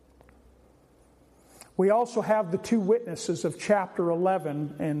 We also have the two witnesses of chapter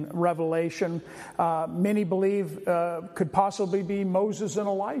 11 in Revelation. Many believe could possibly be Moses and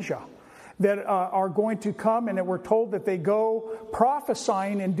Elijah that are going to come, and we're told that they go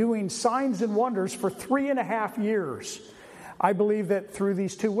prophesying and doing signs and wonders for 3.5 years. I believe that through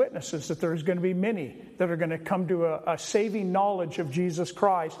these two witnesses that there's going to be many that are going to come to a saving knowledge of Jesus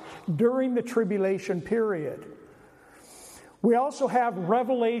Christ during the tribulation period. We also have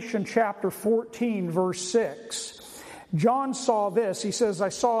Revelation chapter 14, verse 6. John saw this. He says, "I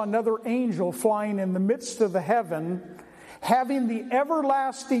saw another angel flying in the midst of the heaven, having the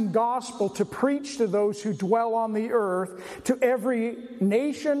everlasting gospel to preach to those who dwell on the earth, to every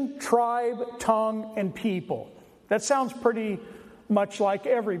nation, tribe, tongue, and people." That sounds pretty much like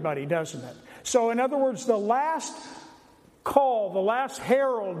everybody, doesn't it? So in other words, the last call, the last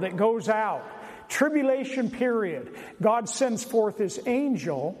herald that goes out, tribulation period, God sends forth His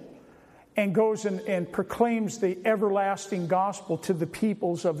angel and goes and proclaims the everlasting gospel to the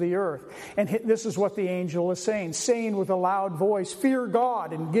peoples of the earth. And this is what the angel is saying with a loud voice, "Fear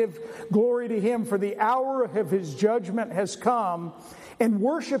God and give glory to Him, for the hour of His judgment has come, and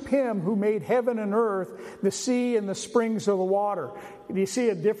worship Him who made heaven and earth, the sea and the springs of the water." Do you see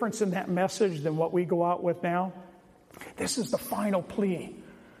a difference in that message than what we go out with now? This is the final plea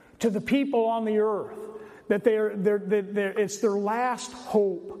to the people on the earth, that it's their last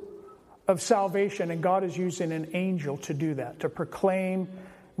hope of salvation, and God is using an angel to do that, to proclaim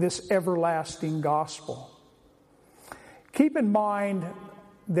this everlasting gospel. Keep in mind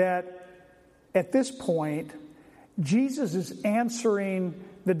that at this point, Jesus is answering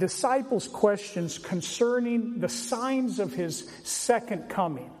the disciples' questions concerning the signs of His second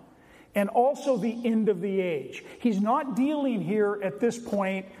coming and also the end of the age. He's not dealing here at this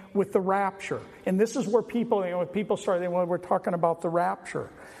point with the rapture. And this is where people start thinking, well, we're talking about the rapture.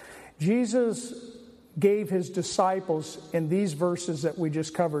 Jesus gave His disciples in these verses that we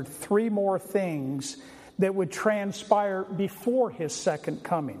just covered 3 more things that would transpire before His second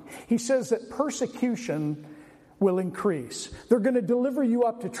coming. He says that persecution will increase. They're going to deliver you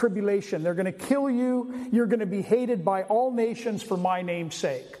up to tribulation. They're going to kill you. You're going to be hated by all nations for my name's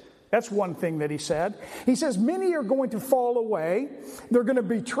sake. That's one thing that He said. He says many are going to fall away. They're going to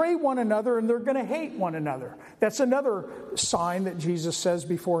betray one another, and they're going to hate one another. That's another sign that Jesus says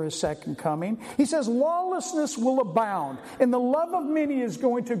before His second coming. He says lawlessness will abound, and the love of many is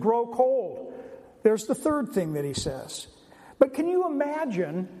going to grow cold. There's the third thing that He says. But can you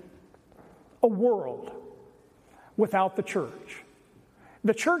imagine a world without the church?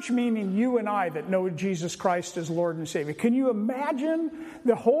 The church meaning you and I that know Jesus Christ as Lord and Savior. Can you imagine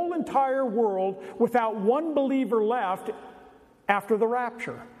the whole entire world without one believer left after the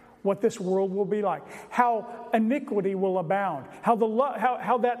rapture? What this world will be like. How iniquity will abound. How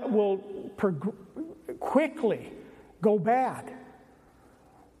that will quickly go bad.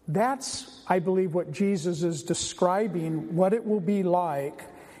 That's, I believe, what Jesus is describing, what it will be like.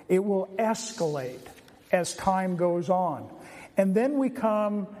 It will escalate as time goes on. And then we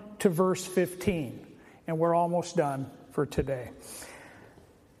come to verse 15, and we're almost done for today.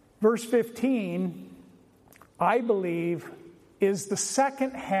 Verse 15, I believe, is the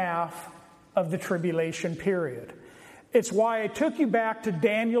second half of the tribulation period. It's why I took you back to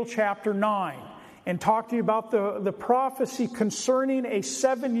Daniel chapter 9 and talked to you about the prophecy concerning a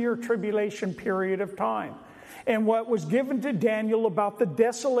 7-year tribulation period of time. And what was given to Daniel about the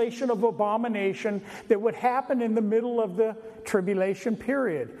desolation of abomination that would happen in the middle of the tribulation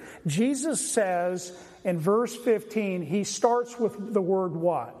period. Jesus says in verse 15, He starts with the word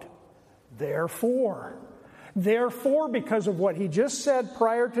what? Therefore. Therefore, because of what He just said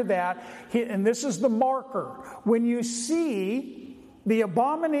prior to that, and this is the marker, when you see the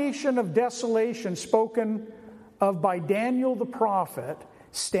abomination of desolation spoken of by Daniel the prophet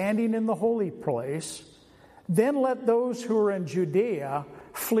standing in the holy place, then let those who are in Judea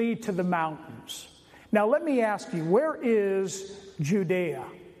flee to the mountains. Now let me ask you, where is Judea?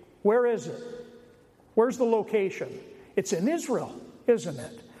 Where is it? Where's the location? It's in Israel, isn't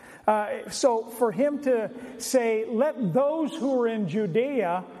it? So for Him to say, let those who are in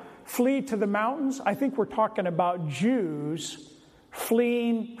Judea flee to the mountains, I think we're talking about Jews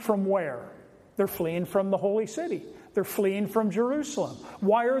fleeing from where? They're fleeing from the holy city. They're fleeing from Jerusalem.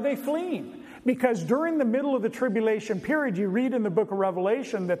 Why are they fleeing? Because during the middle of the tribulation period, you read in the book of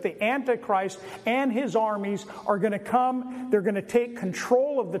Revelation that the Antichrist and his armies are going to come. They're going to take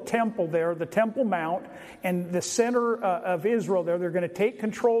control of the temple there, the Temple Mount, and the center of Israel there. They're going to take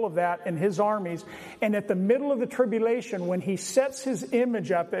control of that and his armies. And at the middle of the tribulation, when he sets his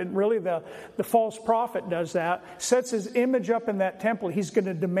image up, and really the false prophet does that, sets his image up in that temple, he's going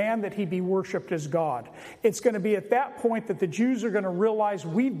to demand that he be worshipped as God. It's going to be at that point that the Jews are going to realize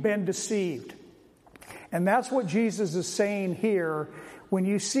we've been deceived. And that's what Jesus is saying here. When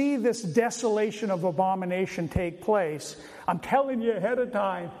you see this desolation of abomination take place, I'm telling you ahead of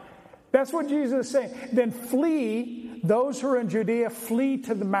time, that's what Jesus is saying. Then flee, those who are in Judea, flee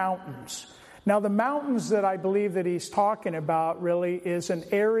to the mountains. Now the mountains that I believe that he's talking about really is an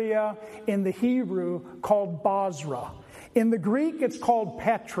area in the Hebrew called Bozrah. In the Greek, it's called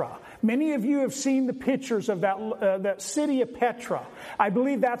Petra. Many of you have seen the pictures of that city of Petra. I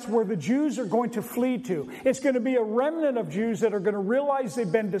believe that's where the Jews are going to flee to. It's going to be a remnant of Jews that are going to realize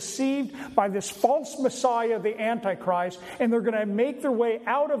they've been deceived by this false Messiah, the Antichrist, and they're going to make their way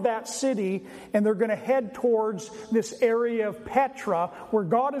out of that city, and they're going to head towards this area of Petra, where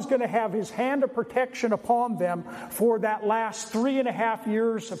God is going to have his hand of protection upon them for that last 3.5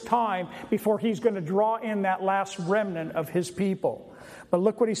 years of time before he's going to draw in that last remnant of his people. But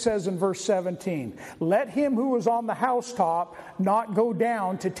look what he says in verse 17. Let him who is on the housetop not go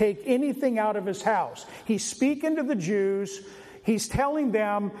down to take anything out of his house. He's speaking to the Jews. He's telling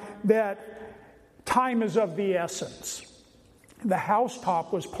them that time is of the essence. The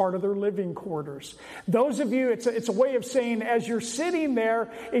housetop was part of their living quarters. Those of you, it's a way of saying as you're sitting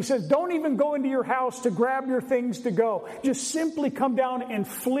there, he says, don't even go into your house to grab your things to go. Just simply come down and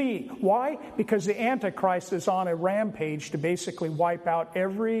flee. Why? Because the Antichrist is on a rampage to basically wipe out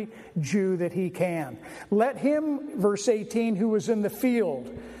every Jew that he can. Let him, verse 18, who was in the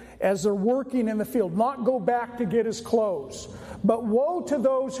field, as they're working in the field, not go back to get his clothes. But woe to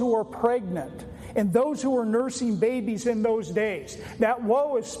those who are pregnant and those who are nursing babies in those days. That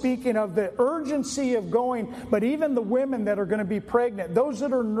woe is speaking of the urgency of going, but even the women that are going to be pregnant, those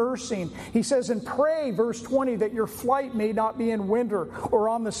that are nursing. He says, and pray, verse 20, that your flight may not be in winter or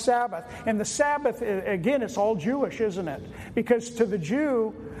on the Sabbath. And the Sabbath, again, it's all Jewish, isn't it? Because to the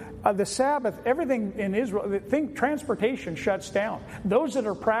Jew, the Sabbath, everything in Israel, transportation shuts down. Those that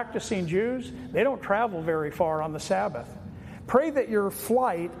are practicing Jews, they don't travel very far on the Sabbath. Pray that your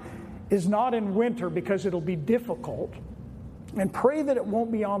flight is not in winter because it'll be difficult. And pray that it won't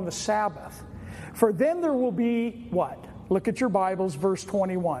be on the Sabbath. For then there will be what? Look at your Bibles, verse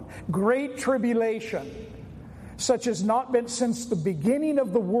 21. Great tribulation, such as not been since the beginning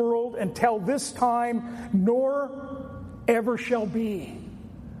of the world until this time, nor ever shall be.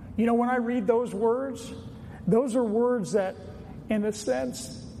 You know, when I read those are words that, in a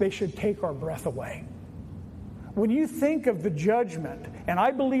sense, they should take our breath away. When you think of the judgment, and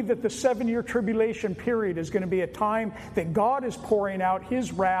I believe that the 7-year tribulation period is going to be a time that God is pouring out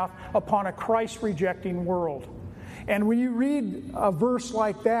his wrath upon a Christ-rejecting world. And when you read a verse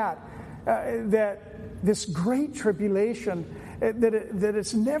like that, that this great tribulation, that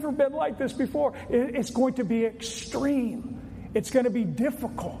it's never been like this before, it's going to be extreme. It's going to be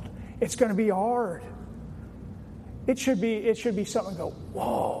difficult. It's going to be hard. It should be something to go,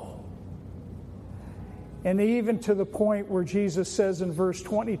 whoa. And even to the point where Jesus says in verse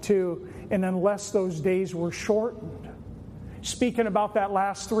 22, and unless those days were shortened, speaking about that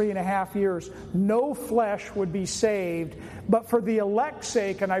last 3.5 years, no flesh would be saved, but for the elect's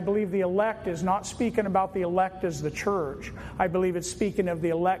sake, and I believe the elect is not speaking about the elect as the church. I believe it's speaking of the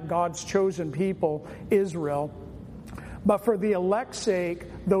elect, God's chosen people, Israel. But for the elect's sake,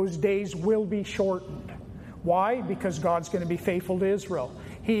 those days will be shortened. Why? Because God's going to be faithful to Israel.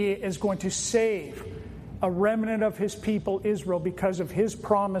 He is going to save a remnant of his people, Israel, because of his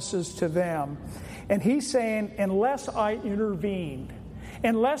promises to them. And he's saying, unless I intervene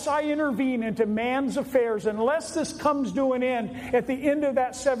into man's affairs, unless this comes to an end, at the end of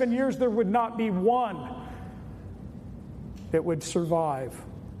that 7 years, there would not be one that would survive.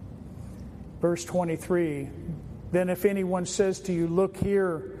 Verse 23, then if anyone says to you, look,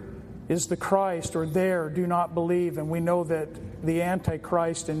 here is the Christ, or there, do not believe. And we know that the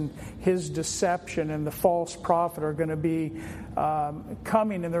Antichrist and his deception and the false prophet are going to be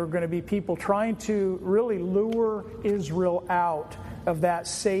coming, and there are going to be people trying to really lure Israel out of that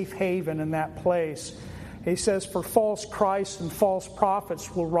safe haven and that place. He says, for false Christs and false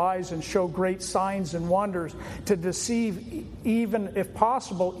prophets will rise and show great signs and wonders to deceive, even, if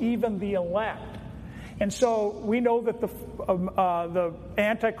possible, even the elect. And so we know that the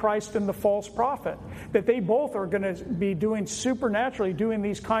Antichrist and the false prophet, that they both are going to be doing supernaturally, doing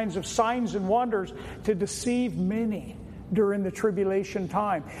these kinds of signs and wonders to deceive many during the tribulation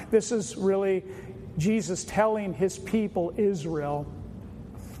time. This is really Jesus telling his people, Israel,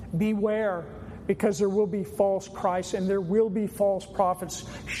 beware, because there will be false Christs and there will be false prophets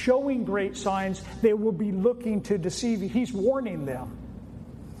showing great signs. They will be looking to deceive you. He's warning them.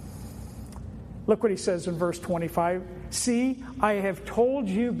 Look what he says in verse 25. See, I have told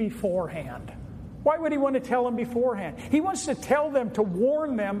you beforehand. Why would he want to tell them beforehand? He wants to tell them, to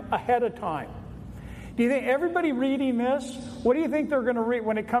warn them ahead of time. Do you think everybody reading this, what do you think they're going to read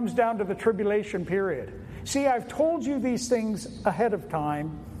when it comes down to the tribulation period? See, I've told you these things ahead of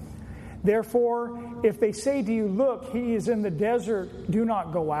time. Therefore, if they say to you, look, he is in the desert, do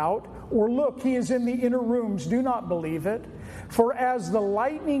not go out. Or look, he is in the inner rooms, do not believe it. For as the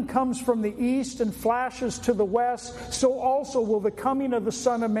lightning comes from the east and flashes to the west, so also will the coming of the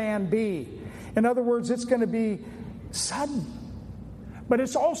Son of Man be. In other words, it's going to be sudden. But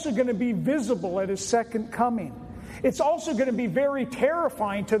it's also going to be visible at his second coming. It's also going to be very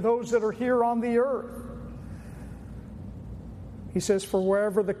terrifying to those that are here on the earth. He says, for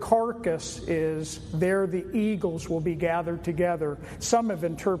wherever the carcass is, there the eagles will be gathered together. Some have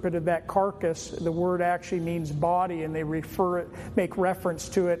interpreted that carcass, the word actually means body, and they make reference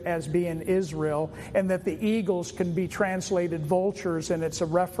to it as being Israel, and that the eagles can be translated vultures, and it's a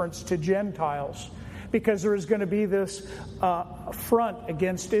reference to Gentiles. Because there is going to be this front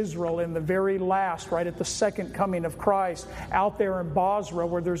against Israel in the very last, right at the second coming of Christ, out there in Bosra,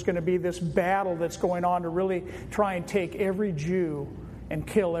 where there's going to be this battle that's going on to really try and take every Jew and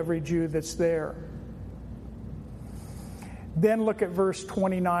kill every Jew that's there. Then look at verse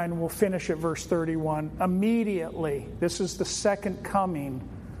 29, we'll finish at verse 31. Immediately, this is the second coming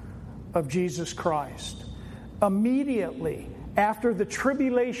of Jesus Christ. Immediately, after the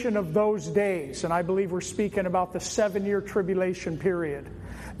tribulation of those days, and I believe we're speaking about the 7-year tribulation period,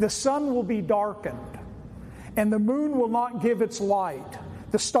 the sun will be darkened, and the moon will not give its light.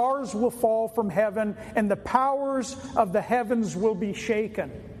 The stars will fall from heaven, and the powers of the heavens will be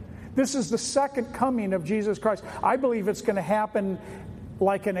shaken. This is the second coming of Jesus Christ. I believe it's going to happen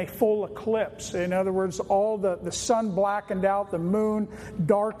like in a full eclipse. In other words, all the sun blackened out, the moon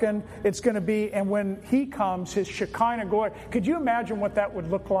darkened. It's going to be, and when he comes, his Shekinah glory. Could you imagine what that would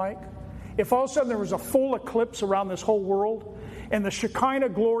look like? If all of a sudden there was a full eclipse around this whole world, and the Shekinah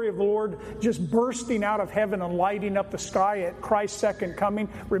glory of the Lord just bursting out of heaven and lighting up the sky at Christ's second coming.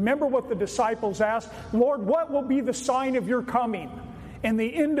 Remember what the disciples asked? Lord, what will be the sign of your coming and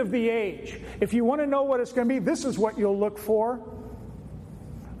the end of the age? If you want to know what it's going to be, this is what you'll look for.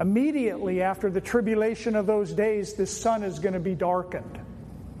 Immediately after the tribulation of those days, the sun is going to be darkened.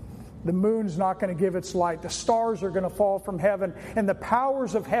 The moon's not going to give its light. The stars are going to fall from heaven, and the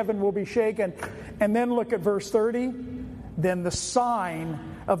powers of heaven will be shaken. And then look at verse 30. Then the sign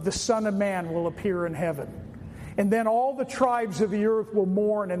of the Son of Man will appear in heaven. And then all the tribes of the earth will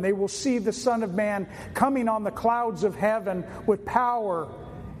mourn, and they will see the Son of Man coming on the clouds of heaven with power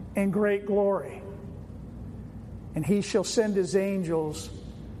and great glory. And he shall send his angels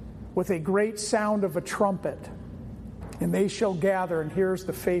with a great sound of a trumpet, and they shall gather, and here's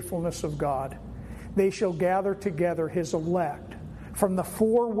the faithfulness of God, they shall gather together his elect from the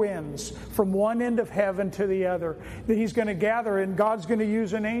four winds, from one end of heaven to the other, that he's going to gather, and God's going to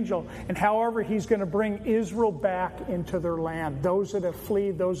use an angel, and however he's going to bring Israel back into their land. Those that have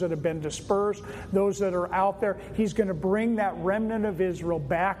fled, those that have been dispersed, those that are out there, he's going to bring that remnant of Israel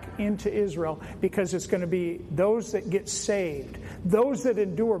back into Israel, because it's going to be those that get saved, those that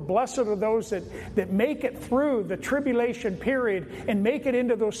endure. Blessed are those that make it through the tribulation period and make it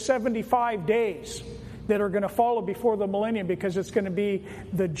into those 75 days that are going to follow before the millennium, because it's going to be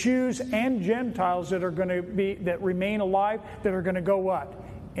the Jews and Gentiles that are going to be, that remain alive, that are going to go what?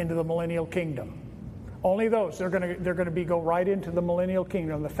 Into the millennial kingdom. Only those, they're going to go right into the millennial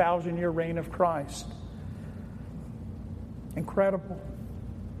kingdom, the 1,000-year reign of Christ. Incredible.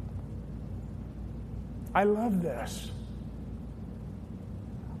 I love this.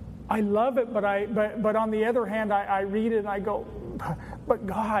 I love it, but on the other hand, I read it and I go, but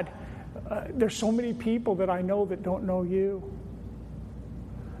God, there's so many people that I know that don't know you.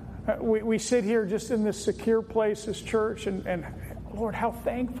 We sit here just in this secure place, this church, and Lord, how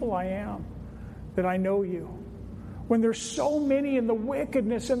thankful I am that I know you. When there's so many in the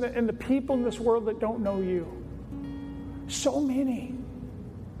wickedness and the people in this world that don't know you. So many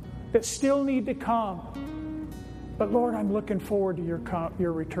that still need to come. But Lord, I'm looking forward to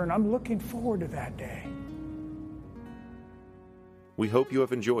your return. I'm looking forward to that day. We hope you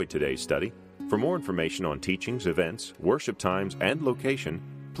have enjoyed today's study. For more information on teachings, events, worship times, and location,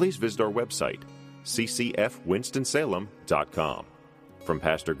 please visit our website, ccfwinstonsalem.com. From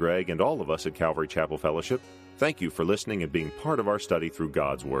Pastor Greg and all of us at Calvary Chapel Fellowship, thank you for listening and being part of our study through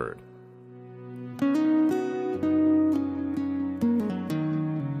God's Word.